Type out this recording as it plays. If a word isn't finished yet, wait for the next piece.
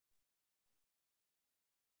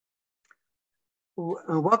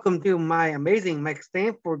Welcome to my amazing Mike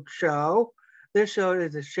Stanford show. This show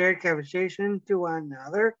is a shared conversation to one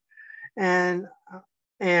another, and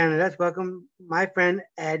let's welcome my friend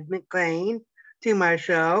Ed McLean to my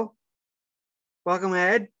show. Welcome,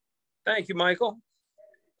 Ed. Thank you, Michael.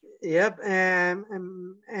 Yep, and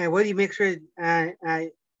what do you make sure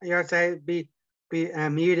your side be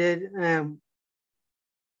muted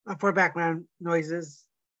for background noises?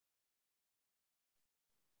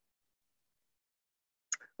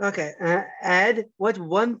 Okay, Ed, what's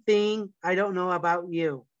one thing I don't know about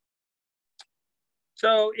you?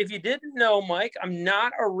 So if you didn't know, Mike, I'm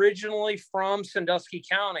not originally from Sandusky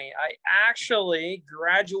County. I actually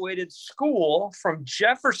graduated school from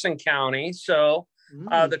Jefferson County. So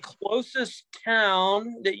the closest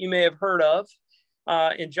town that you may have heard of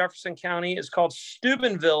in Jefferson County is called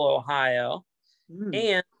Steubenville, Ohio.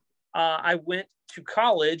 And I went to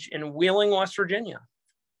college in Wheeling, West Virginia.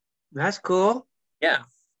 That's cool. Yeah.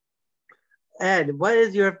 Ed, what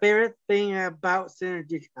is your favorite thing about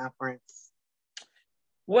Synergy Conference?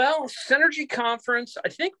 Well, Synergy Conference, I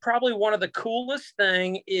think probably one of the coolest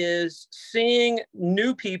thing is seeing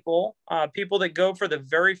new people, people that go for the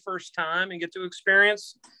very first time and get to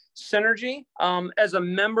experience Synergy. As a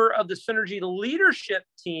member of the Synergy leadership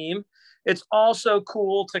team, it's also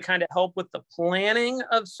cool to kind of help with the planning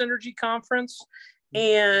of Synergy Conference.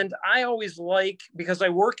 And I always like, because I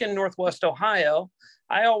work in Northwest Ohio,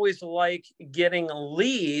 I always like getting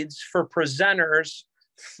leads for presenters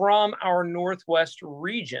from our Northwest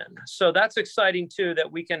region. So that's exciting too,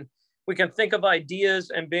 that we can think of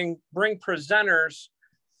ideas and bring presenters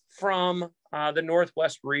from the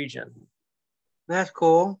Northwest region. That's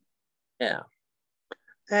cool. Yeah.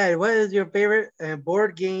 Ed, what is your favorite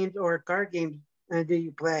board games or card games do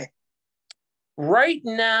you play? Right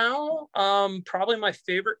now, probably my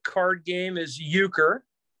favorite card game is Euchre.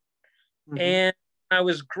 And I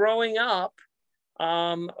was growing up,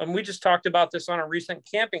 and we just talked about this on a recent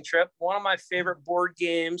camping trip. One of my favorite board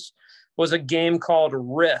games was a game called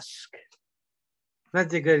Risk.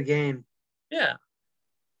 That's a good game. Yeah.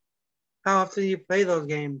 How often do you play those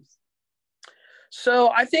games? So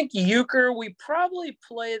I think Euchre, we probably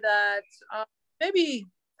play that maybe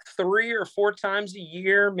 3 or 4 times a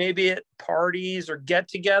year, maybe at parties or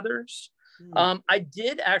get-togethers. I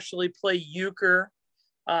did actually play Euchre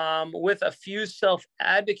with a few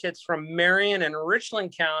self-advocates from Marion and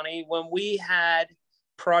Richland County when we had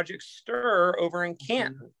Project Stir over in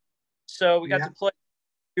Canton. So we got to play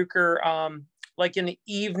Euchre like in the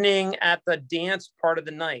evening at the dance part of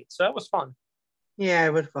the night. So that was fun. Yeah,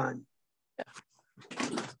 it was fun.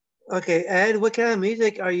 Yeah. Okay, Ed, what kind of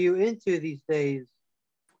music are you into these days?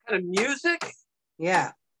 What kind of music?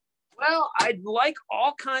 Yeah. Well, I like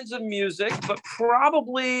all kinds of music, but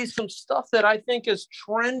probably some stuff that I think is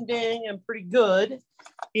trending and pretty good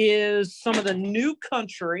is some of the new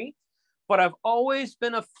country. But I've always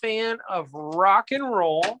been a fan of rock and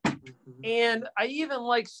roll. And I even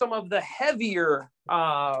like some of the heavier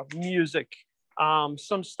music,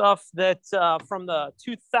 some stuff that from the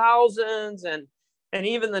 2000s and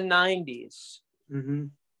even the 90s.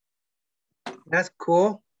 That's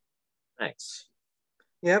cool. Thanks.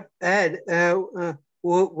 Yep. Ed,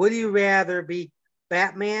 would you rather be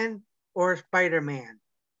Batman or Spider-Man?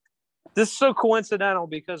 This is so coincidental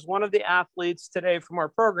because one of the athletes today from our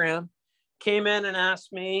program came in and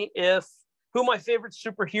asked me who my favorite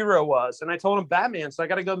superhero was. And I told him Batman. So I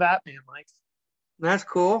got to go Batman, Mike. That's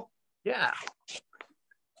cool. Yeah.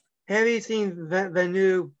 Have you seen the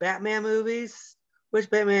new Batman movies? Which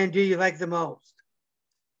Batman do you like the most?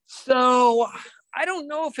 So I don't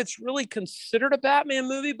know if it's really considered a Batman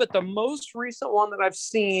movie, but the most recent one that I've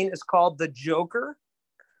seen is called The Joker.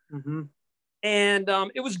 And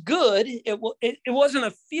it was good. It wasn't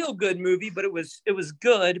a feel-good movie, but it was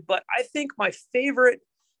good. But I think my favorite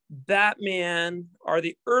Batman are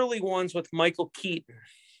the early ones with Michael Keaton.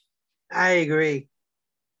 I agree.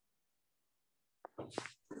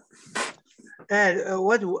 Ed,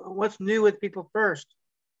 what's new with People First?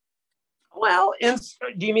 Well,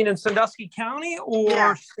 do you mean in Sandusky County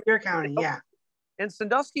or your county? Yeah. In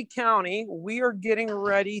Sandusky County, we are getting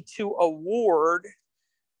ready to award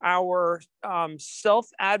our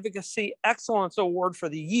Self-Advocacy Excellence Award for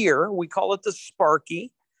the year. We call it the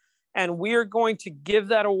Sparky. And we are going to give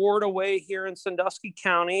that award away here in Sandusky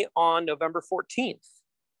County on November 14th.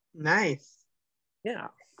 Nice. Yeah.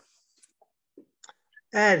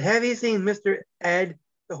 Ed, have you seen Mr. Ed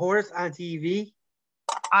the Horse on TV?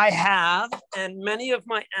 I have, and many of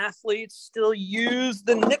my athletes still use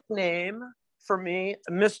the nickname for me,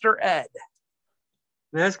 Mr. Ed.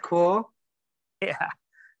 That's cool. Yeah.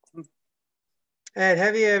 Ed,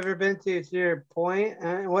 have you ever been to Cedar Point?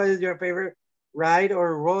 What is your favorite ride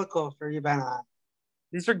or roller coaster you've been on?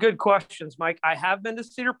 These are good questions, Mike. I have been to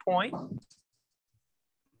Cedar Point,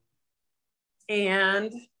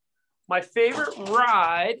 and my favorite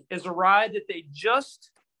ride is a ride that they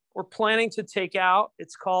just were planning to take out.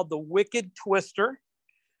 It's called the Wicked Twister,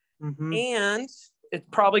 Mm-hmm. and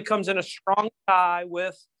it probably comes in a strong tie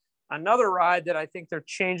with another ride that I think they're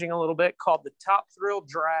changing a little bit called the Top Thrill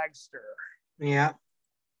Dragster. Yeah.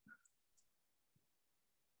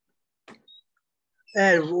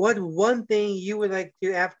 Ed, what one thing you would like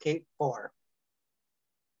to advocate for?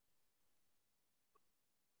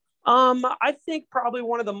 I think probably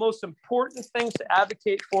one of the most important things to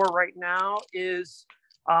advocate for right now is,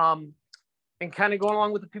 and kind of going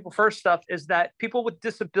along with the people first stuff, is that people with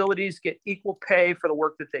disabilities get equal pay for the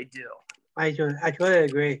work that they do. I totally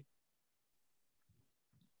agree.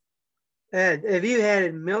 Ed, if you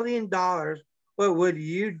had $1 million, what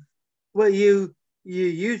you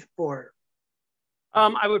use for it?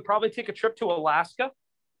 I would probably take a trip to Alaska.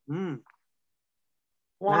 Mm,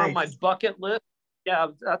 One on my nice. bucket list. Yeah,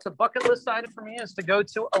 that's a bucket list item for me, is to go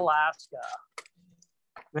to Alaska.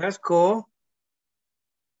 That's cool.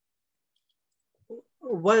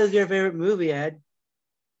 What is your favorite movie, Ed?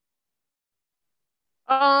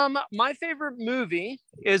 My favorite movie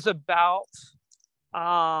is about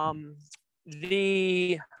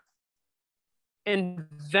the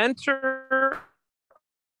inventor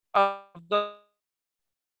of the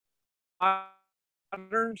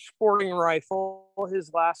modern sporting rifle.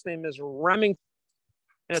 His last name is Remington.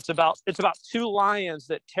 And it's about two lions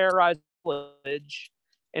that terrorize the village,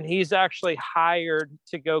 and he's actually hired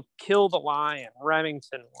to go kill the lion.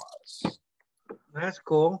 Remington was. That's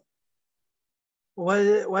cool. What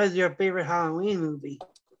is your favorite Halloween movie?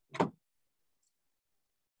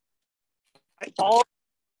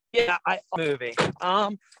 I movie.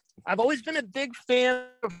 I've always been a big fan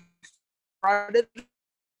of Friday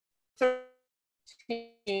the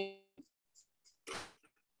 13th.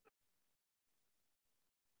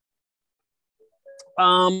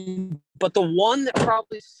 But the one that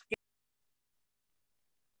probably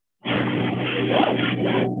can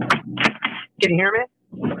you hear me?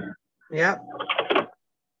 Yep.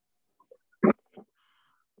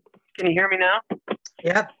 Can you hear me now?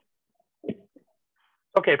 Yep.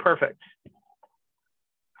 Okay, perfect.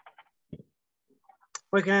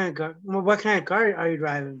 What kind of car are you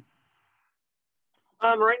driving?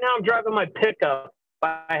 Right now I'm driving my pickup.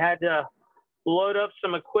 I had to load up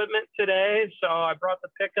some equipment today, so I brought the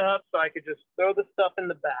pickup so I could just throw the stuff in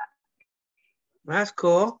the back. That's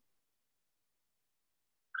cool.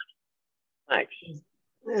 Thanks.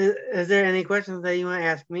 Is there any questions that you want to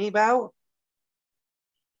ask me about?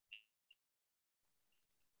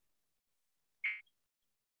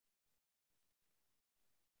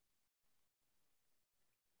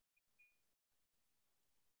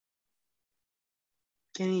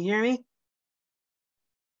 Can you hear me?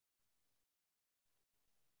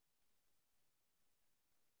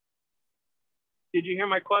 Did you hear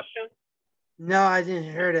my question? No, I didn't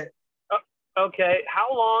hear it. Okay.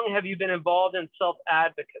 How long have you been involved in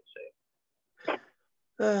self-advocacy?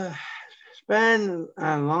 It's been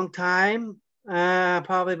a long time.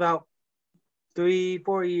 Probably about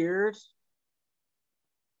 3-4 years.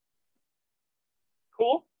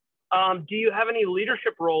 Cool. Do you have any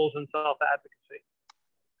leadership roles in self-advocacy?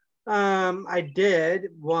 I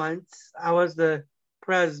did once. I was the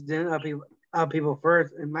president of People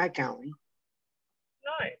First in my county.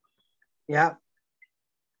 Nice. Yep.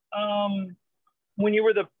 When you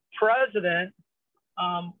were the president,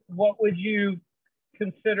 what would you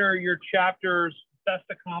consider your chapter's best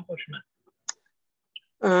accomplishment?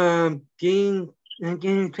 Getting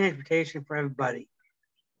transportation for everybody.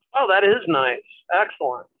 Oh, that is nice.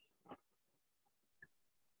 Excellent.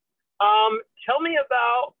 Tell me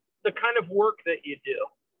about the kind of work that you do.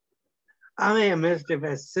 I'm an administrative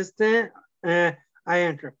assistant. I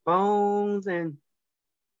answer phones and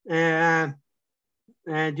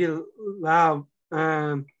do a lot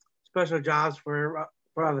of special jobs for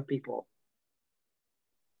other people.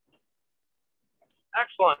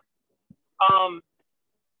 Excellent.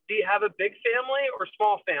 Do you have a big family or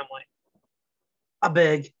small family? A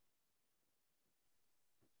big.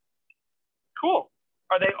 Cool.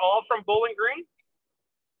 Are they all from Bowling Green?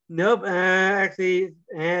 Nope. Actually,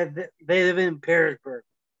 they live in Perrysburg.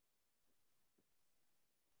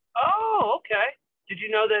 Oh, okay. Did you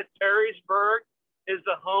know that Perrysburg is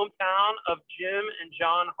the hometown of Jim and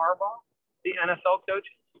John Harbaugh, the NFL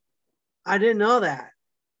coaches? I didn't know that.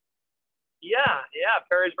 Yeah,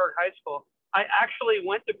 Perrysburg High School. I actually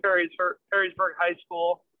went to Perrysburg High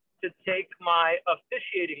School to take my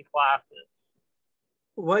officiating classes.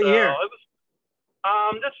 What year? It was,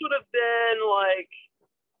 this would have been like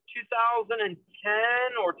 2010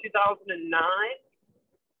 or 2009.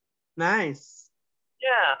 Nice.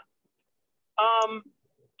 Yeah.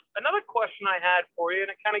 Another question I had for you,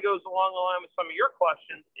 and it kind of goes along the line with some of your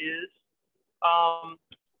questions, is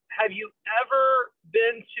have you ever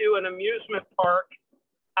been to an amusement park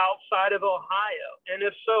outside of Ohio? And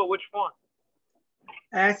if so, which one?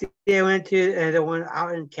 Actually, I went to the one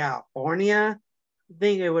out in California. I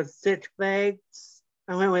think it was Six Flags.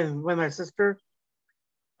 I went with my sister.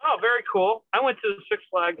 Oh, very cool. I went to Six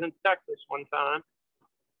Flags in Texas one time.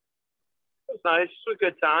 It was nice. It was a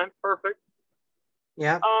good time. Perfect.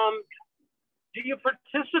 Yeah. Do you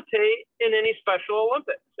participate in any Special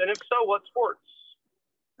Olympics? And if so, what sports?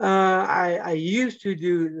 I used to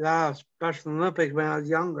do a lot of Special Olympics when I was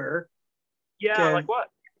younger. Yeah, like what?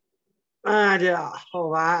 I did a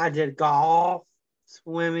whole lot. I did golf,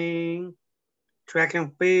 swimming, track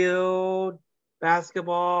and field,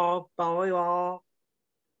 basketball, volleyball.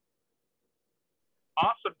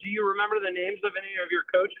 Awesome. Do you remember the names of any of your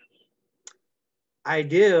coaches? I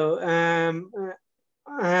do.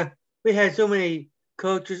 We had so many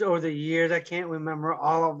coaches over the years. I can't remember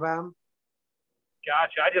all of them.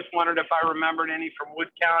 Gotcha. I just wondered if I remembered any from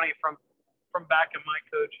Wood County from back in my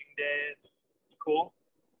coaching days. Cool.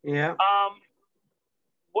 Yeah.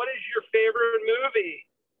 What is your favorite movie?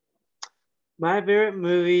 My favorite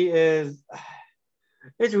movie is,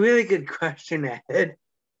 it's a really good question, Ed.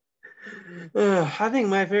 I think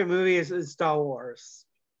my favorite movie is Star Wars.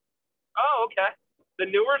 Oh, okay. The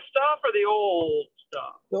newer stuff or the old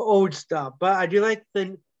stuff? The old stuff, but I do like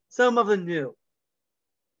some of the new.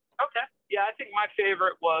 Okay. Yeah, I think my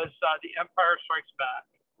favorite was The Empire Strikes Back.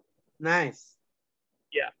 Nice.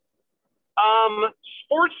 Yeah.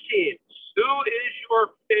 Sports teams. Who is your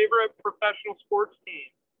favorite professional sports team?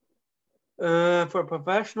 For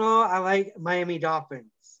professional, I like Miami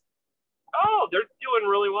Dolphins. Oh, they're doing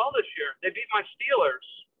really well this year. They beat my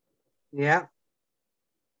Steelers. Yeah.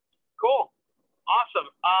 Cool. Awesome.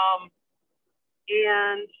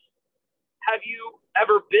 And have you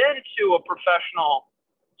ever been to a professional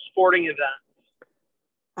sporting event?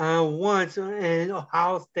 Once in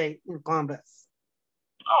Ohio State in Columbus.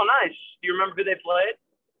 Oh, nice. Do you remember who they played?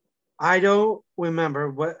 I don't remember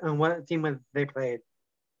what team they played.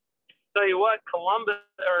 Tell you what, Columbus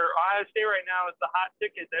or Ohio State right now is the hot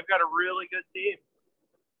ticket. They've got a really good team.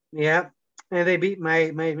 Yeah, and they beat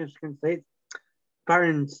my Michigan State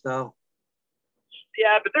Spartans, though.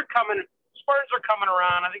 Yeah, but they're coming. Spartans are coming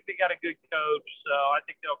around. I think they got a good coach, so I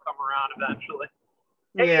think they'll come around eventually.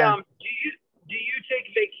 Hey, yeah. Do you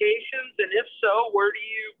take vacations, and if so, where do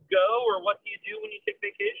you go, or what do you do when you take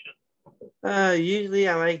vacation? Usually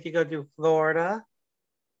I like to go to Florida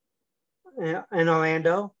and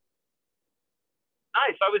Orlando.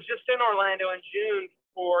 Nice. I was just in Orlando in June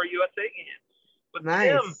for USA games with Nice.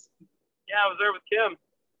 Kim. Yeah, I was there with Kim.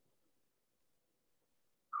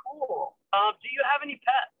 Cool. Do you have any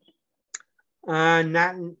pets?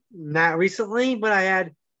 Not recently, but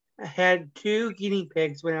I had 2 guinea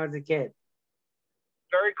pigs when I was a kid.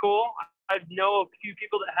 Very cool. I know a few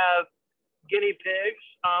people that have guinea pigs.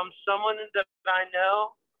 Someone that I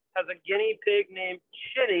know has a guinea pig named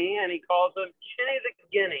Chinny, and he calls him Chinny the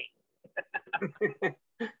Guinea.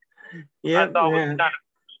 Yeah, I thought it was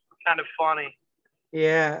kind of funny.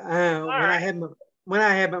 Yeah. When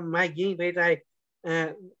I had my guinea pigs,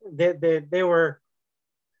 their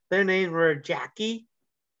names were Jackie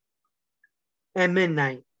and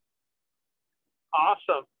Midnight.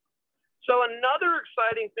 Awesome. So another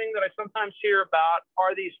exciting thing that I sometimes hear about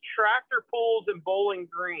are these tractor pulls in Bowling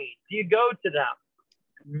Green. Do you go to them?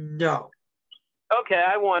 No. Okay,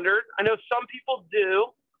 I wondered. I know some people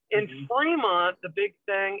do. In Fremont, the big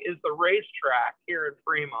thing is the racetrack here in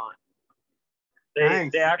Fremont.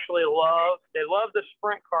 They actually love the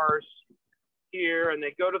sprint cars here, and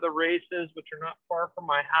they go to the races, which are not far from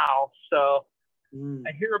my house. So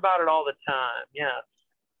I hear about it all the time. Yes.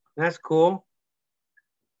 That's cool.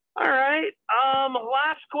 All right.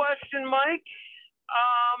 Last question, Mike.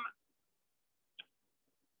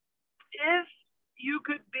 If you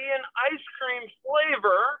could be an ice cream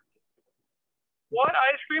flavor, what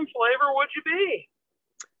ice cream flavor would you be?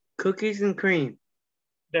 Cookies and cream.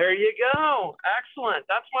 There you go. Excellent.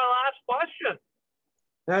 That's my last question.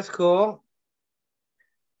 That's cool.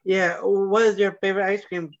 Yeah. What is your favorite ice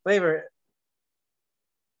cream flavor?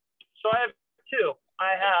 So I have 2.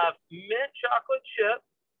 I have mint chocolate chip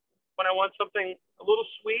when I want something a little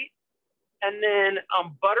sweet, and then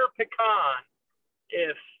butter pecan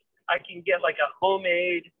if I can get like a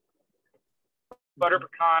homemade butter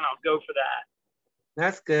pecan, I'll go for that.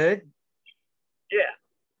 That's good. Yeah.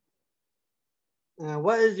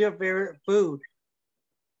 What is your favorite food?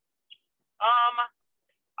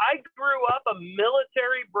 I grew up a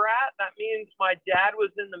military brat. That means my dad was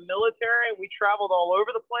in the military and we traveled all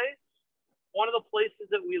over the place. One of the places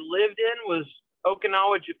that we lived in was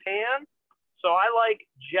Okinawa, Japan. So I like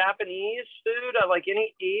Japanese food. I like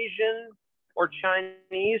any Asian or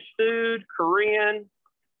Chinese food, Korean,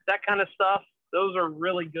 that kind of stuff. Those are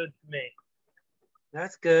really good to me.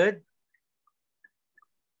 That's good.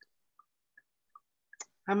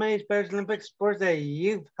 How many Special Olympic sports that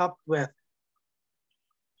you've helped with?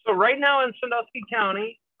 So right now in Sandusky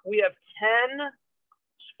County, we have 10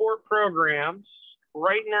 sport programs.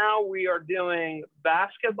 Right now we are doing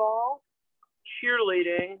basketball,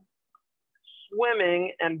 cheerleading,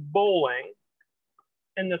 swimming, and bowling.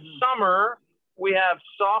 In the summer, we have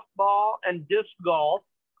softball and disc golf.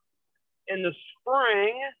 In the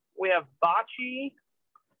spring, we have bocce,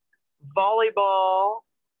 volleyball,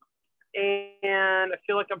 and I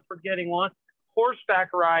feel like I'm forgetting one,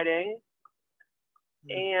 horseback riding,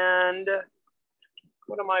 and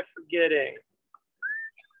what am I forgetting?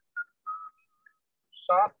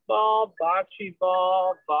 Softball, bocce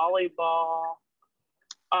ball, volleyball.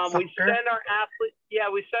 We send our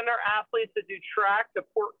athletes to do track to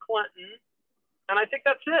Port Clinton, and I think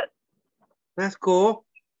that's it. That's cool.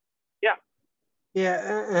 Yeah.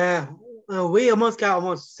 Yeah. We almost got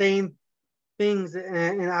almost same things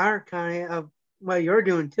in our county of what you're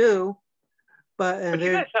doing too, but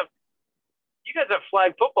you guys have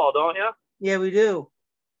flag football, don't you? Yeah, we do.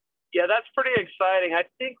 Yeah, that's pretty exciting. I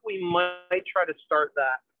think we might try to start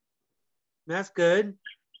that. That's good.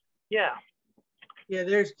 Yeah. Yeah,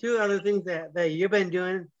 there's two other things that you've been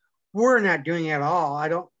doing. We're not doing at all. I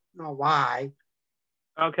don't know why.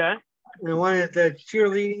 Okay. And one is the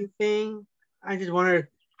cheerleading thing. I just wondered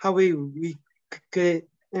how we could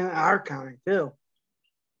in our county too.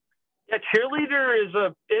 Yeah, cheerleader is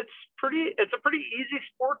it's a pretty easy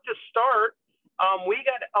sport to start. We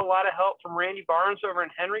got a lot of help from Randy Barnes over in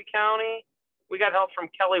Henry County. We got help from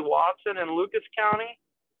Kelly Watson in Lucas County.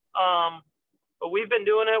 But we've been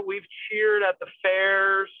doing it. We've cheered at the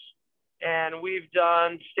fairs, and we've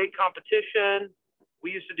done state competition.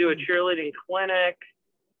 We used to do a cheerleading clinic.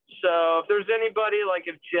 So if there's anybody, like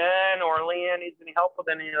if Jen or Leanne needs any help with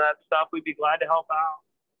any of that stuff, we'd be glad to help out.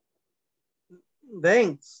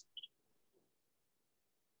 Thanks.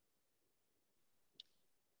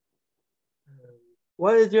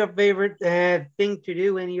 What is your favorite thing to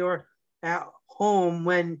do when you're at home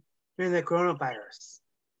when during the coronavirus?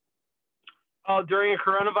 During a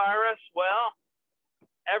coronavirus? Well,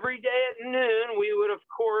 every day at noon, we would, of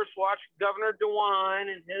course, watch Governor DeWine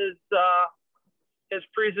and his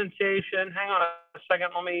presentation. Hang on a second.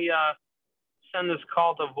 Let me send this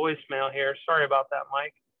call to voicemail here. Sorry about that,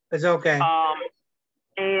 Mike. It's okay.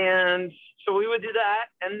 And so we would do that.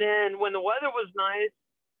 And then when the weather was nice,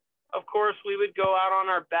 of course, we would go out on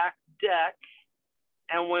our back deck.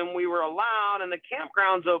 And when we were allowed and the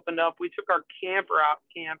campgrounds opened up, we took our camper out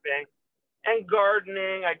camping and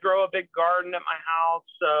gardening. I grow a big garden at my house.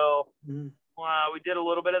 So we did a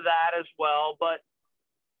little bit of that as well. But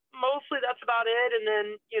mostly that's about it. And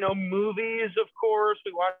then, movies, of course.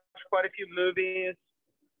 We watched quite a few movies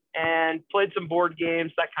and played some board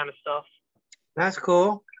games, that kind of stuff. That's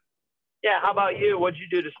cool. Yeah. How about you? What'd you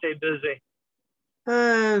do to stay busy?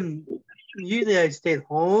 Usually I stayed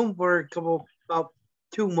home for about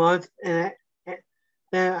 2 months, and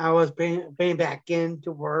then I was paying back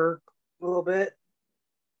into work a little bit.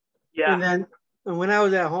 Yeah. And then when I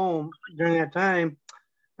was at home during that time,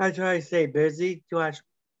 I tried to stay busy to watch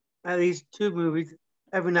at least 2 movies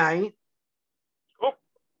every night. Cool.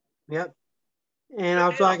 Yep. And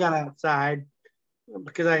also I got outside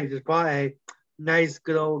because I just bought a nice,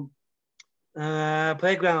 good old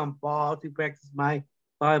playground ball to practice my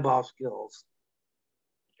volleyball skills.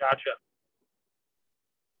 Gotcha.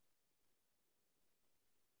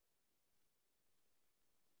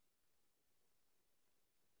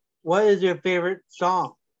 What is your favorite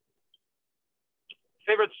song?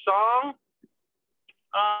 Favorite song?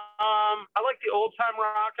 I like the old time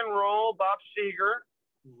rock and roll, Bob Seger.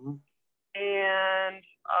 Mm-hmm. And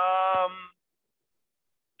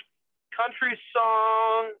country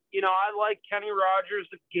song, I like Kenny Rogers,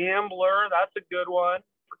 The Gambler. That's a good one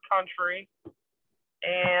for country.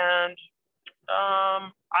 And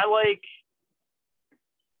I like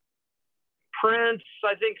Prince.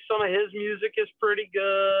 I think some of his music is pretty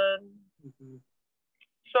good. Mm-hmm.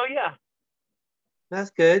 So, yeah.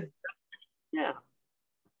 That's good. Yeah.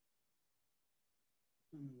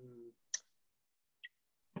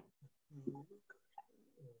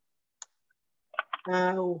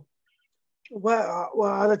 Uh, what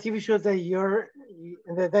other TV shows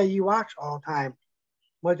that that you watch all the time?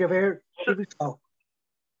 What's your favorite TV show?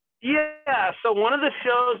 Yeah, so one of the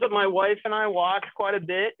shows that my wife and I watch quite a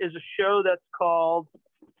bit is a show that's called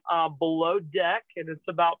Below Deck, and it's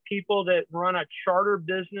about people that run a charter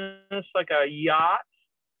business, like a yacht,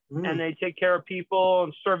 and they take care of people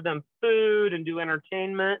and serve them food and do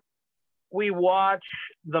entertainment. We watch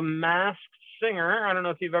The Masked Singer. I don't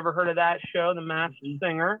know if you've ever heard of that show, The Masked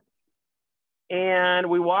Singer. And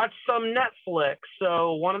we watch some Netflix.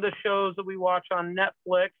 So one of the shows that we watch on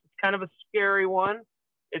Netflix, it's kind of a scary one.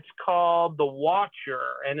 It's called The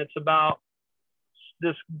Watcher, and it's about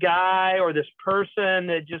this guy or this person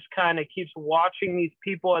that just kind of keeps watching these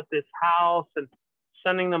people at this house and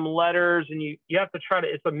sending them letters, and you have to try to,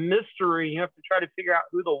 it's a mystery. You have to try to figure out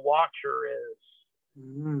who the Watcher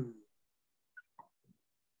is.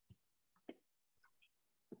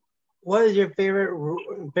 What is your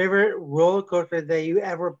favorite roller coaster that you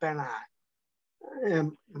ever been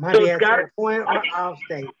on? Might be at Cedar Point or out of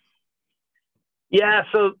state. Yeah,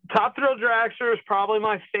 so Top Thrill Dragster is probably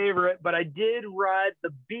my favorite, but I did ride the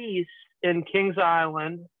Beast in Kings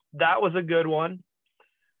Island. That was a good one.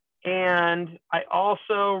 And I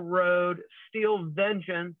also rode Steel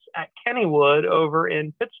Vengeance at Kennywood over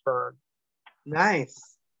in Pittsburgh.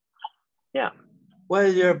 Nice. Yeah. What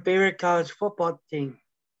is your favorite college football team?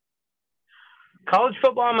 College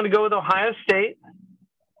football, I'm going to go with Ohio State.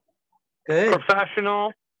 Good.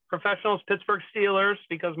 Professionals, Pittsburgh Steelers,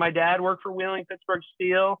 because my dad worked for Wheeling Pittsburgh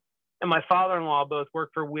Steel, and my father-in-law both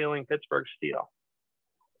worked for Wheeling Pittsburgh Steel.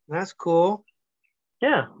 That's cool.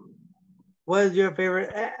 Yeah. What is your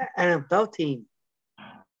favorite NFL team?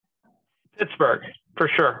 Pittsburgh, for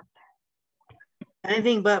sure.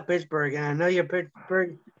 Anything but Pittsburgh. And I know you're a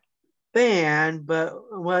Pittsburgh fan, but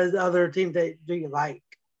what other teams do you like?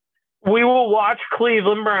 We will watch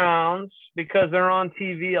Cleveland Browns because they're on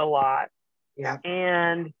TV a lot. Yeah.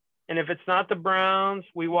 And if it's not the Browns,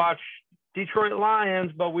 we watch Detroit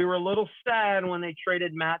Lions, but we were a little sad when they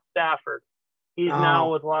traded Matt Stafford. He's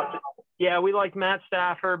now with yeah, we like Matt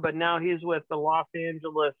Stafford, but now he's with the Los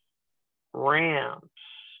Angeles Rams.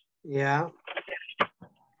 Yeah.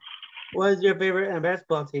 What is your favorite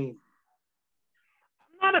basketball team?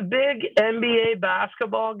 I'm not a big NBA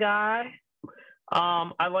basketball guy.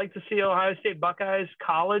 I like to see Ohio State Buckeyes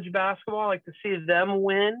college basketball. I like to see them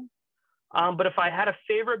win. But if I had a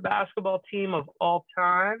favorite basketball team of all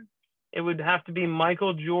time, it would have to be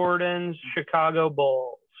Michael Jordan's Chicago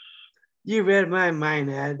Bulls. You read my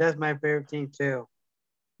mind, Ed. That's my favorite team too.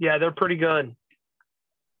 Yeah, they're pretty good.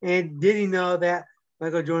 And did you know that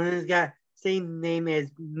Michael Jordan's got same name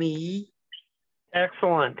as me?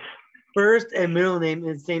 Excellent. First and middle name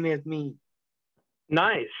is same as me.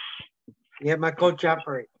 Nice. Yeah, my coach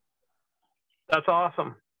Jeffrey. That's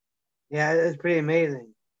awesome. Yeah, it's pretty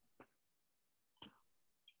amazing.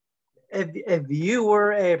 If you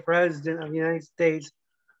were a president of the United States,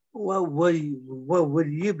 what would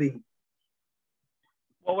you be?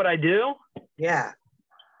 What would I do? Yeah.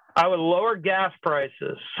 I would lower gas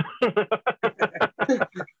prices.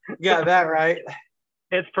 Yeah, that right.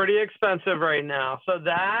 It's pretty expensive right now. So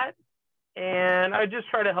that, and I just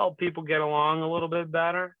try to help people get along a little bit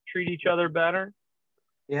better, treat each other better.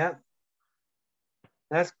 Yeah.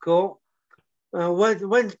 That's cool. What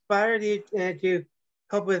inspired you to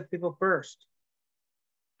help with people first?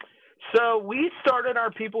 So we started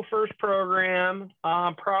our People First program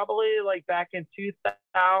probably like back in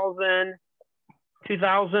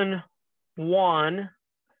 2001,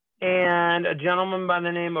 and a gentleman by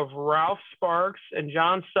the name of Ralph Sparks and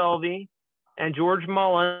John Selvey and George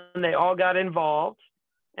Mullen, they all got involved,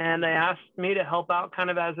 and they asked me to help out kind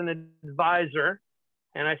of as an advisor.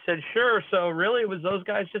 And I said, sure. So really it was those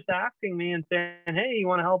guys just asking me and saying, hey, you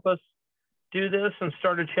want to help us do this and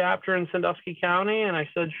start a chapter in Sandusky County? And I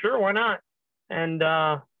said, sure, why not? And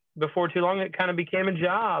before too long, it kind of became a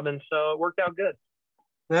job. And so it worked out good.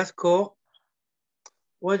 That's cool.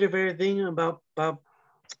 What's your favorite thing about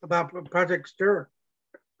Project STIR?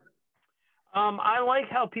 I like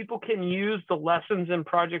how people can use the lessons in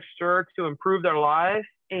Project STIR to improve their life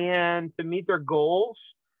and to meet their goals.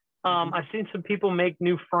 I've seen some people make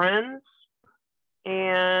new friends,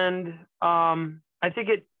 and I think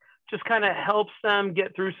it just kind of helps them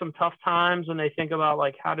get through some tough times when they think about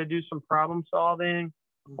like how to do some problem solving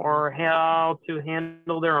or how to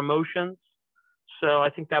handle their emotions. So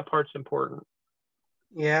I think that part's important.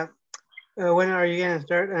 Yeah. When are you going to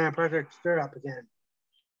start Project STIR up again?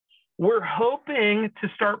 We're hoping to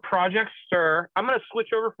start Project STIR. I'm going to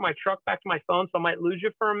switch over from my truck back to my phone, so I might lose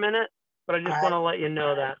you for a minute, but I just want to let you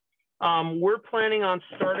know that. We're planning on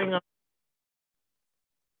starting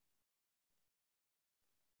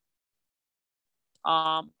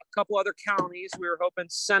A couple other counties. We were hoping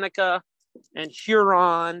Seneca and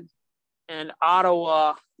Huron and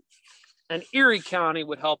Ottawa and Erie County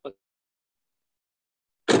would help us.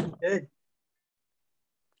 Good.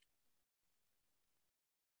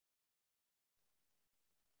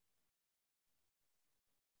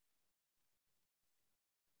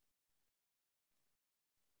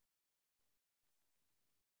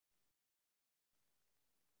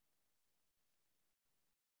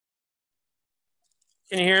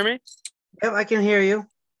 Can you hear me? Yep, I can hear you.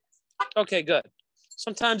 Okay, good.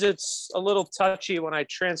 Sometimes it's a little touchy when I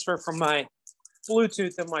transfer from my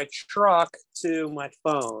Bluetooth in my truck to my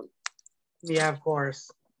phone. Yeah, of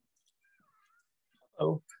course.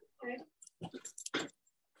 Oh,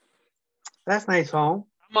 That's nice home.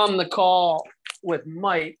 I'm on the call with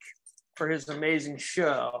Mike for his amazing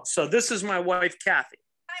show. So this is my wife, Kathy.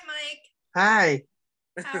 Hi, Mike. Hi,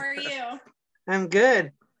 How are you? I'm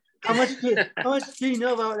good. How much do you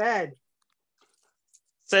know about Ed?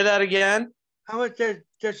 Say that again. How much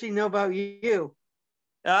does she know about you?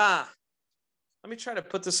 Let me try to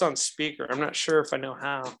put this on speaker. I'm not sure if I know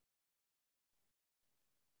how.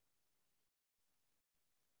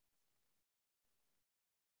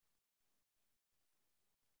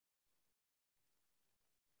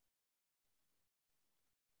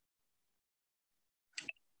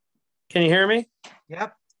 Can you hear me?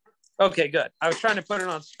 Yep. Okay, good. I was trying to put it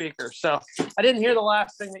on speaker, so I didn't hear the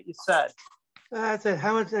last thing that you said. I said,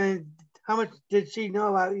 how much did she know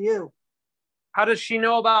about you? How does she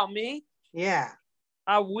know about me? Yeah.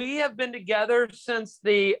 We have been together since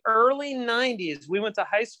the early 90s. We went to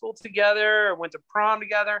high school together, went to prom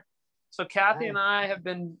together. So Kathy and I have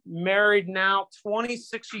been married now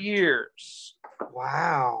 26 years.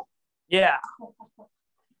 Wow. Yeah.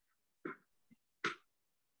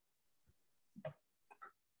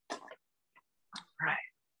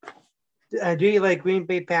 Right. Do you like Green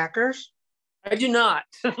Bay Packers? I do not.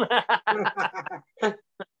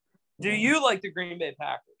 Do you like the Green Bay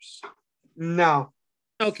Packers? No.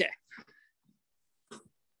 Okay.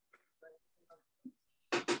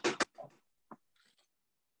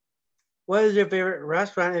 What is your favorite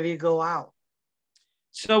restaurant if you go out?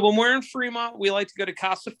 So when we're in Fremont, we like to go to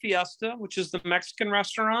Casa Fiesta, which is the Mexican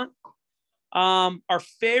restaurant. Our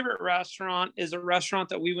favorite restaurant is a restaurant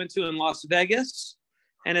that we went to in Las Vegas,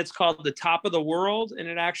 and it's called The Top of the World, and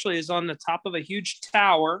it actually is on the top of a huge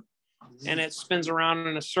tower, and it spins around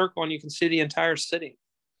in a circle, and you can see the entire city.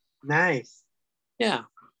 Nice. Yeah.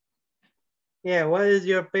 Yeah. What is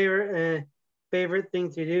your favorite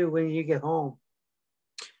thing to do when you get home?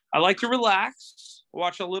 I like to relax,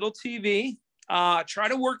 watch a little TV, try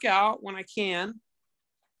to work out when I can,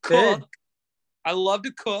 cook. Good. I love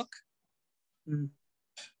to cook. Mm.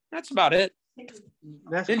 That's about it.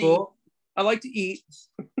 That's And cool. I like to eat.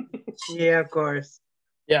 Yeah, of course.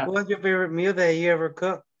 Yeah. What's your favorite meal that you ever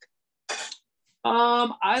cooked?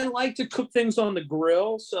 I like to cook things on the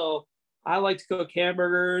grill. So I like to cook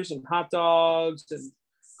hamburgers and hot dogs and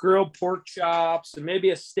grilled pork chops and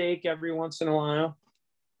maybe a steak every once in a while.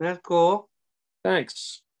 That's cool.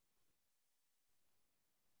 Thanks.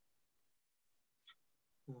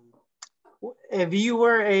 If you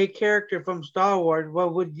were a character from Star Wars,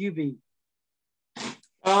 what would you be?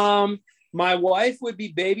 My wife would be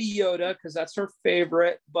Baby Yoda because that's her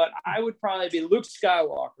favorite, but I would probably be Luke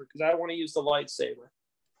Skywalker because I want to use the lightsaber.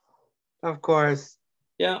 Of course.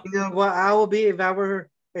 Yeah. You know what I will be if I were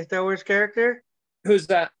a Star Wars character? Who's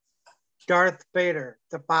that? Darth Vader,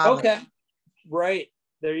 the father. Okay. Right.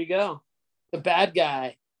 There you go. The bad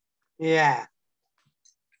guy. Yeah.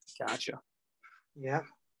 Gotcha. Yep.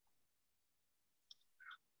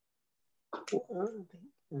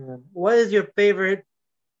 What is your favorite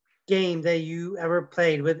game that you ever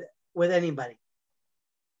played with anybody?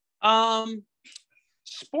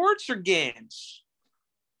 Sports or games?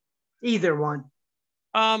 Either one.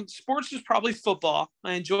 Sports is probably football.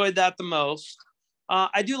 I enjoyed that the most.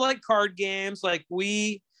 I do like card games. Like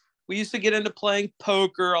we used to get into playing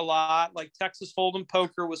poker a lot. Like Texas Hold'em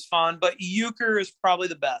poker was fun, but euchre is probably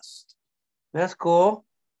the best. That's cool.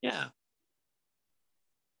 Yeah.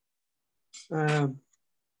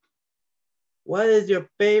 What is your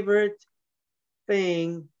favorite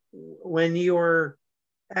thing when you were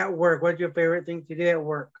at work? What's your favorite thing to do at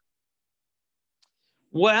work?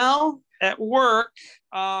 Well, at work,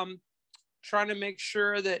 trying to make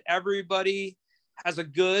sure that everybody has a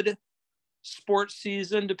good sports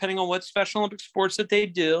season, depending on what Special Olympic sports that they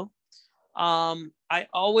do. I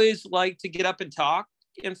always like to get up and talk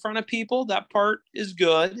in front of people. That part is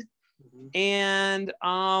good. Mm-hmm. And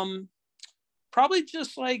probably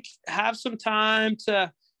just like have some time to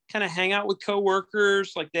kind of hang out with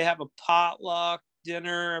coworkers. Like they have a potluck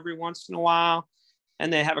dinner every once in a while,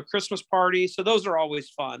 and they have a Christmas party. So those are always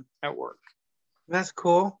fun at work. That's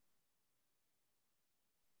cool.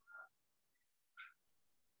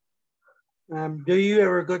 Do you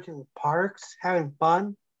ever go to the parks having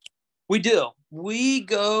fun? We do. We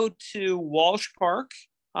go to Walsh Park.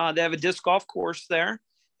 They have a disc golf course there,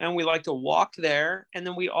 and we like to walk there. And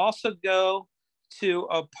then we also go to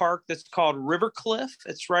a park that's called River Cliff.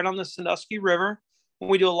 It's right on the Sandusky River.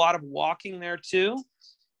 We do a lot of walking there too.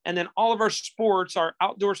 And then all of our sports, our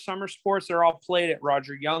outdoor summer sports, they're all played at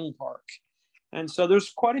Roger Young Park. And so there's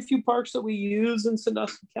quite a few parks that we use in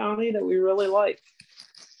Sandusky County that we really like.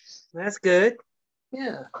 That's good.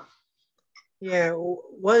 Yeah. Yeah.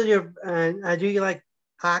 What is your, do you like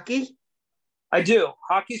hockey? I do.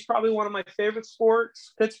 Hockey's probably one of my favorite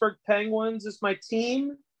sports. Pittsburgh Penguins is my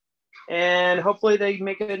team. And hopefully they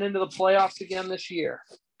make it into the playoffs again this year.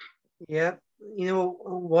 Yep. You know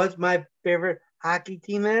what my favorite hockey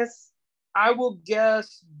team is? I will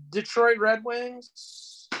guess Detroit Red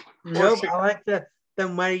Wings. Nope, I like the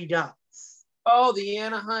Mighty Ducks. Oh, the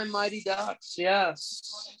Anaheim Mighty Ducks.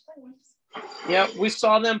 Yes. Yep, we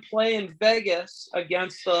saw them play in Vegas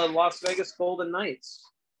against the Las Vegas Golden Knights.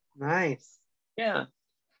 Nice. Yeah.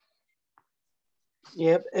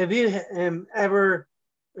 Yep. Have you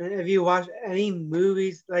watched any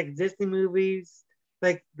movies like Disney movies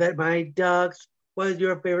like that Mighty Ducks? What is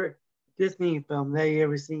your favorite Disney film that you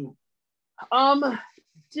ever seen? I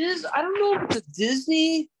don't know if it's a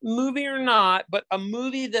Disney movie or not, but a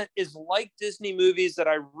movie that is like Disney movies that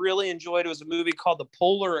I really enjoyed was a movie called The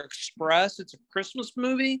Polar Express. It's a Christmas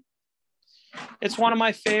movie. It's one of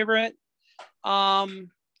my favorite. Let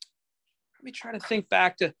me try to think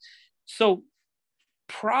back to, so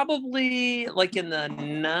probably like in the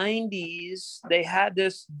 90s, they had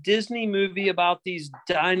this Disney movie about these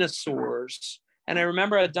dinosaurs. And I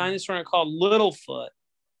remember a dinosaur called Littlefoot.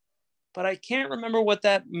 But I can't remember what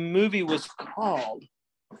that movie was called.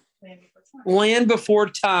 Land Before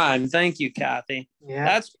Time. Thank you, Kathy. Yeah.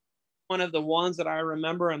 That's one of the ones that I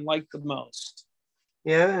remember and like the most.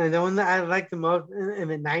 Yeah, and the one that I liked the most in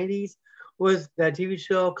the 90s was the TV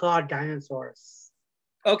show called Dinosaurs.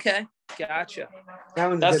 Okay, gotcha.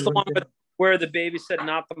 That's the one where the baby said,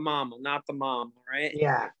 not the mama, right?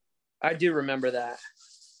 Yeah. I do remember that.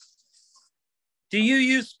 Do you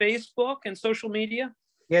use Facebook and social media?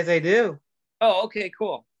 Yes, I do. Oh, okay,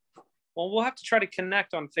 cool. Well, we'll have to try to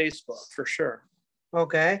connect on Facebook for sure.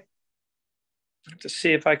 Okay. To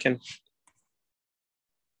see if I can.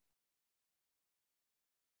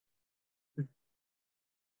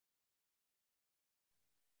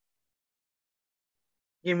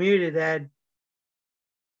 You're muted, Ed.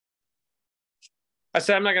 I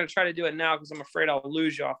said I'm not going to try to do it now because I'm afraid I'll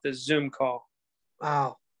lose you off this Zoom call.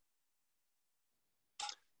 Wow.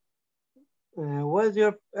 What is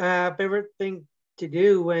your favorite thing to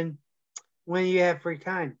do when you have free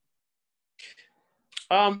time?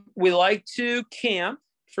 We like to camp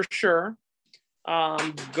for sure.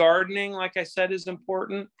 Gardening, like I said, is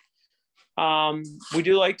important. We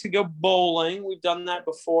do like to go bowling. We've done that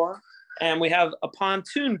before. And we have a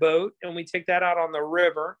pontoon boat, and we take that out on the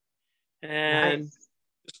river and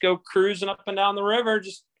just go cruising up and down the river,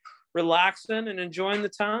 just relaxing and enjoying the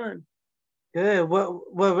time. Good.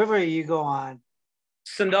 What river do you go on?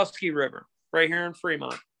 Sandusky River, right here in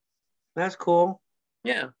Fremont. That's cool.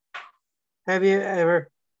 Yeah. Have you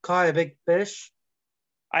ever caught a big fish?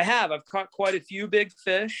 I have. I've caught quite a few big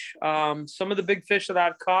fish. Some of the big fish that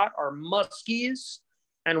I've caught are muskies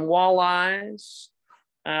and walleyes,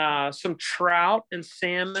 some trout and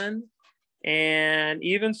salmon, and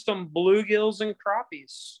even some bluegills and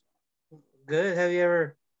crappies. Good. Have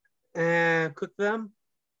you ever cooked them?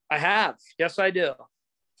 I have. Yes, I do.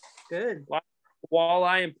 Good.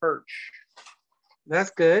 Walleye and perch. That's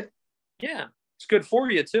good. Yeah. It's good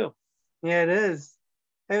for you, too. Yeah, it is.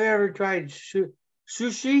 Have you ever tried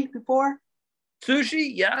sushi before?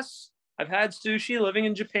 Sushi, yes. I've had sushi living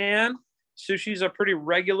in Japan. Sushi is a pretty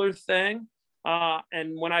regular thing.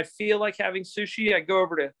 And when I feel like having sushi, I go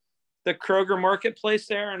over to the Kroger marketplace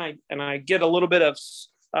there and I get a little bit of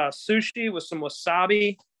sushi with some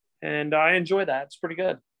wasabi, and I enjoy that. It's pretty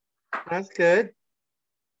good. That's good.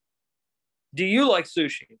 Do you like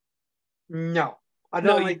sushi? No, I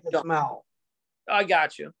don't like the smell. I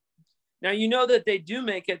got you. Now, you know that they do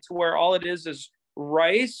make it to where all it is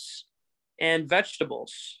rice and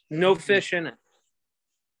vegetables, no fish in it.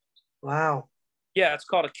 Wow. Yeah, it's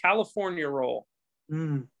called a California roll.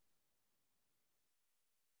 Mm.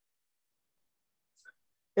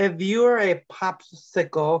 If you are a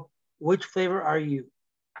popsicle, which flavor are you?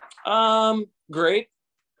 Grape.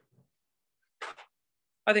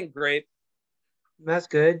 I think grape. That's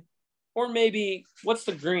good. Or maybe what's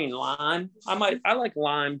the green? Lime. I like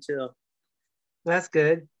lime too. That's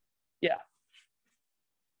good. Yeah.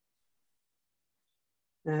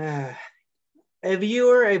 If you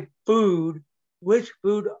were a food, which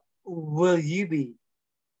food will you be?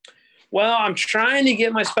 Well, I'm trying to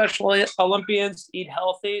get my Special Olympians to eat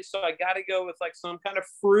healthy, so I got to go with like some kind of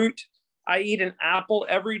fruit. I eat an apple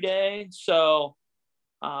every day, so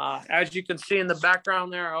as you can see in the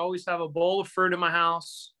background there, I always have a bowl of fruit in my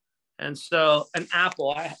house, and so an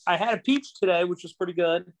apple. I had a peach today, which was pretty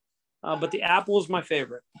good, but the apple is my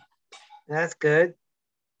favorite. That's good.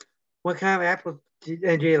 What kind of apples do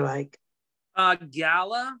you like?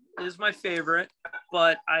 Gala is my favorite,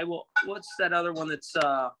 but I will. What's that other one that's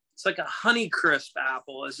it's like a Honeycrisp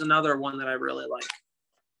apple is another one that I really like.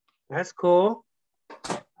 That's cool.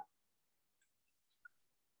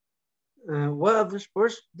 What other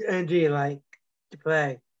sports do you like to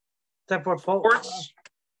play? Except for Sports?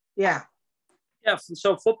 Yeah. Yeah,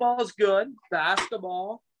 so football is good.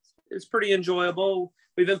 Basketball is pretty enjoyable.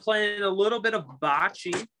 We've been playing a little bit of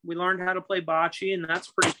bocce. We learned how to play bocce, and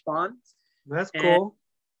that's pretty fun. That's cool.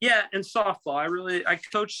 Yeah, and softball. I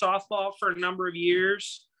coached softball for a number of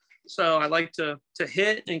years, so I like to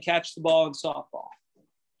hit and catch the ball in softball.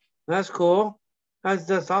 That's cool. How's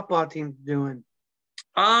the softball team doing?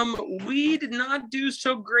 We did not do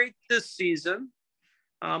so great this season,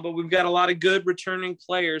 but we've got a lot of good returning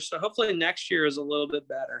players, so hopefully next year is a little bit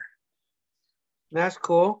better. That's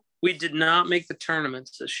cool. We did not make the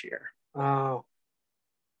tournaments this year. Oh.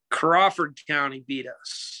 Crawford County beat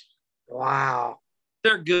us. Wow.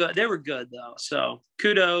 They're good. They were good, though. So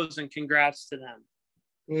kudos and congrats to them.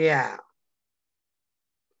 Yeah.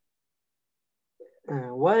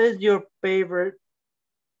 What is your favorite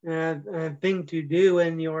thing to do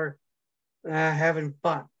when you're having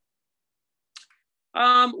fun?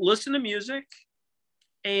 Listen to music.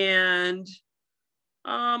 And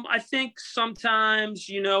I think sometimes,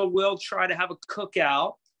 we'll try to have a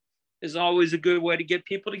cookout. Is always a good way to get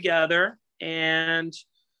people together. And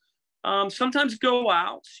sometimes go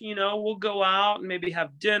out, we'll go out and maybe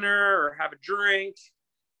have dinner or have a drink,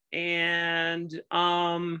 and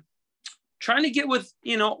trying to get with,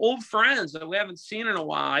 old friends that we haven't seen in a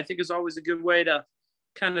while. I think is always a good way to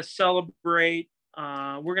kind of celebrate.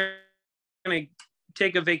 We're going to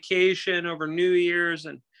take a vacation over New Year's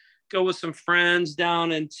and go with some friends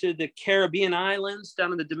down into the Caribbean islands,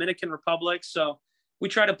 down in the Dominican Republic. So we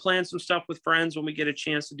try to plan some stuff with friends when we get a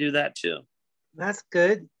chance to do that too. That's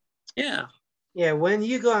good. Yeah. Yeah. When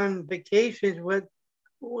you go on vacations,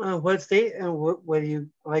 what state and what do you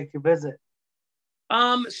like to visit?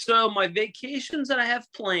 So my vacations that I have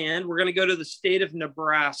planned, we're going to go to the state of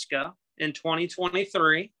Nebraska in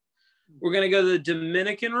 2023. We're going to go to the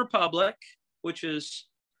Dominican Republic, which is,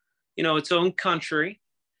 its own country.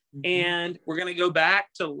 Mm-hmm. And we're going to go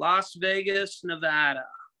back to Las Vegas, Nevada.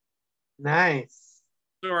 Nice.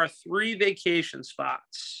 There are 3 vacation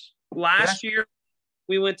spots. Last year,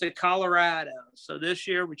 we went to Colorado. So this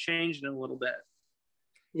year we changed it a little bit.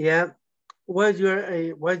 Yeah. What's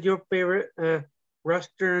your favorite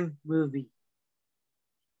Western movie?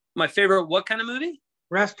 My favorite what kind of movie?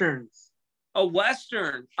 Westerns. A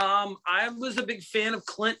Western. I was a big fan of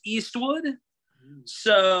Clint Eastwood.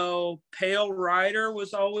 So Pale Rider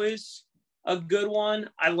was always a good one.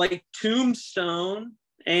 I like Tombstone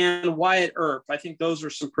and Wyatt Earp. I think those are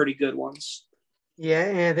some pretty good ones. Yeah,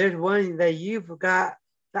 and there's one that you forgot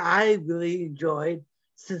that I really enjoyed,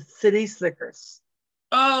 City Slickers.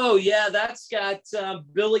 Oh, yeah, that's got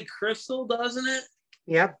Billy Crystal, doesn't it?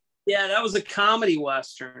 Yep. Yeah, that was a comedy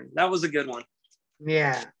Western. That was a good one.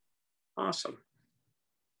 Yeah. Awesome.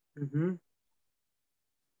 Mm-hmm.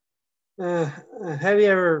 Have you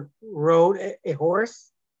ever rode a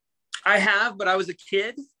horse? I have, but I was a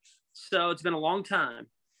kid, so it's been a long time.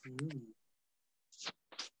 Mm-hmm.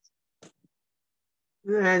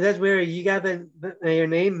 And that's where you got your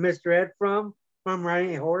name, Mr. Ed, from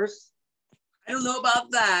riding a horse? I don't know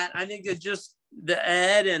about that. I think it just the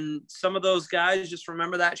Ed and some of those guys just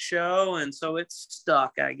remember that show, and so it's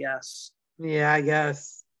stuck, I guess. Yeah, I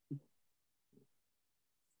guess.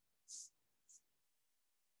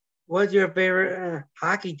 What's your favorite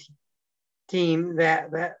hockey team that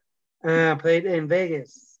played in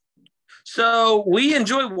Vegas? So we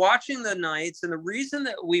enjoy watching the Knights, and the reason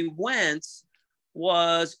that we went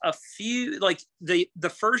was a few, like the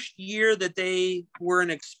first year that they were an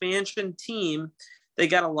expansion team, they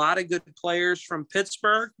got a lot of good players from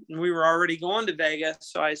Pittsburgh, and we were already going to Vegas.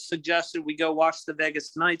 So I suggested we go watch the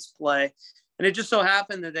Vegas Knights play. And it just so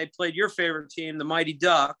happened that they played your favorite team, the Mighty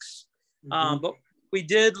Ducks. Mm-hmm. But we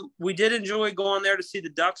did enjoy going there to see the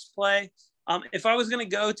Ducks play. If I was going to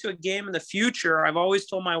go to a game in the future, I've always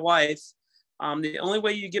told my wife, the only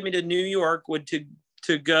way you get me to New York would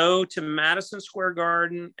to go to Madison Square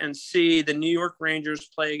Garden and see the New York Rangers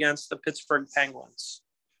play against the Pittsburgh Penguins.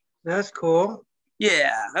 That's cool.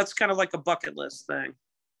 Yeah, that's kind of like a bucket list thing.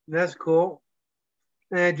 That's cool.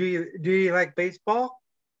 Do you like baseball?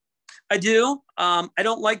 I do. I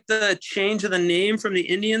don't like the change of the name from the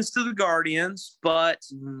Indians to the Guardians, but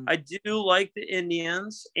I do like the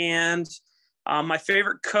Indians. And my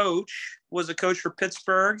favorite coach was a coach for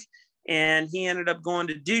Pittsburgh, and he ended up going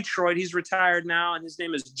to Detroit. He's retired now, and his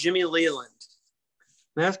name is Jimmy Leland.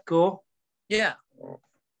 That's cool. Yeah.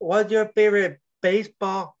 What's your favorite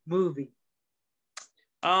baseball movie?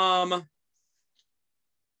 Bull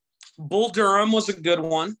Durham was a good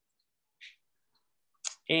one.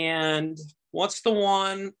 And what's the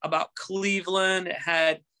one about Cleveland? It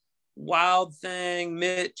had Wild Thing,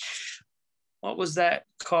 Mitch. What was that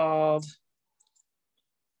called?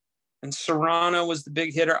 And Serrano was the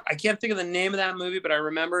big hitter. I can't think of the name of that movie, but I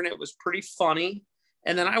remember, and it was pretty funny.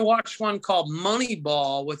 And then I watched one called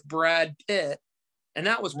Moneyball with Brad Pitt, and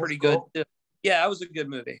that was pretty good too. Yeah, that was a good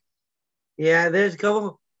movie. Yeah, there's a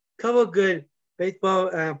couple good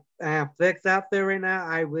baseball flicks out there right now.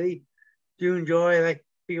 I really do enjoy, like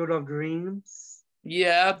Field of Dreams.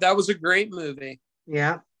 Yeah, that was a great movie.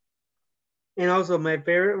 Yeah. And also my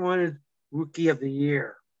favorite one is Rookie of the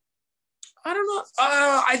Year. I don't know.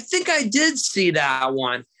 I think I did see that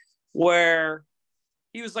one where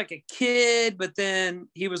he was like a kid, but then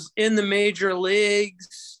he was in the major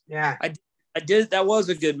leagues. Yeah. I did. That was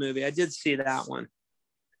a good movie. I did see that one.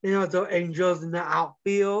 And also Angels in the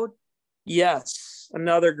Outfield. Yes.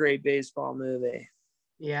 Another great baseball movie.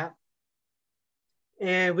 Yeah.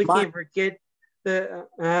 And we can't forget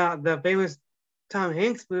the famous Tom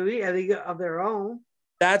Hanks movie, A League of Their Own.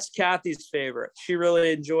 That's Kathy's favorite. She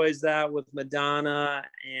really enjoys that with Madonna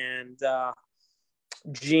and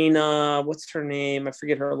Gina. What's her name? I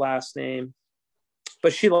forget her last name.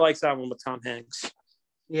 But she likes that one with Tom Hanks.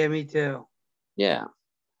 Yeah, me too. Yeah.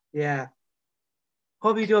 Yeah.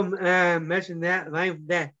 Hope you don't mention that line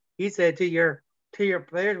that he said to your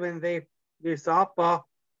players when they do softball.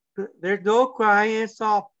 There's no crying in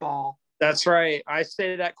softball. That's right. I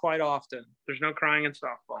say that quite often. There's no crying in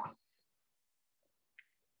softball.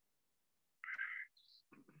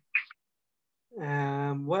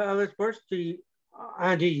 What other sports do you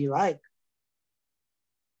like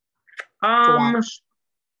to watch?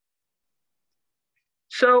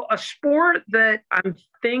 So a sport that I'm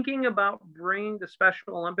thinking about bringing to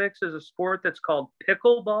Special Olympics is a sport that's called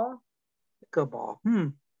pickleball.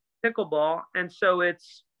 Pickleball. And so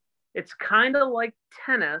it's kind of like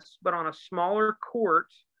tennis, but on a smaller court,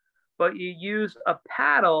 but you use a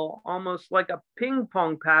paddle, almost like a ping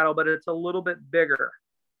pong paddle, but it's a little bit bigger.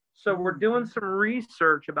 So we're doing some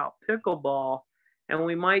research about pickleball, and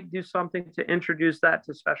we might do something to introduce that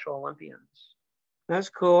to Special Olympians. That's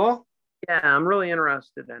cool. Yeah, I'm really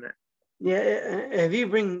interested in it. Yeah, if you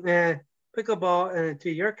bring pickleball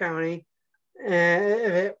to your county,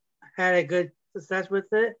 if it had a good success with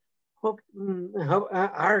it, hope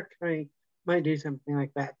our county might do something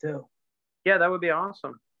like that too. Yeah, that would be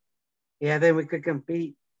awesome. Yeah, then we could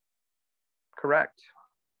compete. Correct.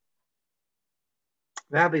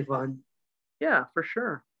 That'd be fun. Yeah, for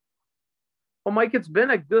sure. Well, Mike, it's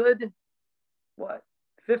been a good,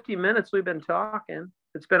 50 minutes we've been talking.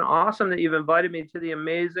 It's been awesome that you've invited me to the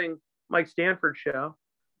amazing Mike Stanford show.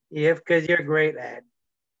 Yeah, because you're great, Ed.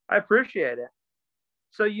 I appreciate it.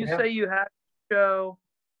 So you say you have a show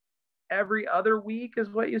every other week is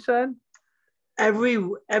what you said? Every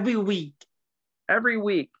week. Every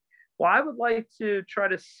week. Well, I would like to try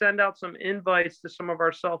to send out some invites to some of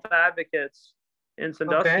our self-advocates in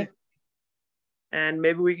Sandusky. Okay. And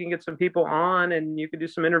maybe we can get some people on and you can do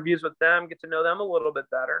some interviews with them, get to know them a little bit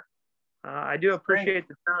better. I do appreciate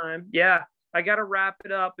the time. Yeah, I got to wrap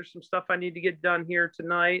it up. There's some stuff I need to get done here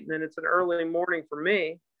tonight, and then it's an early morning for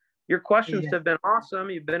me. Your questions have been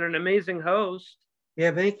awesome. You've been an amazing host.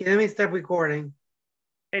 Yeah, thank you. Let me stop recording.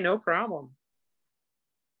 Hey, no problem.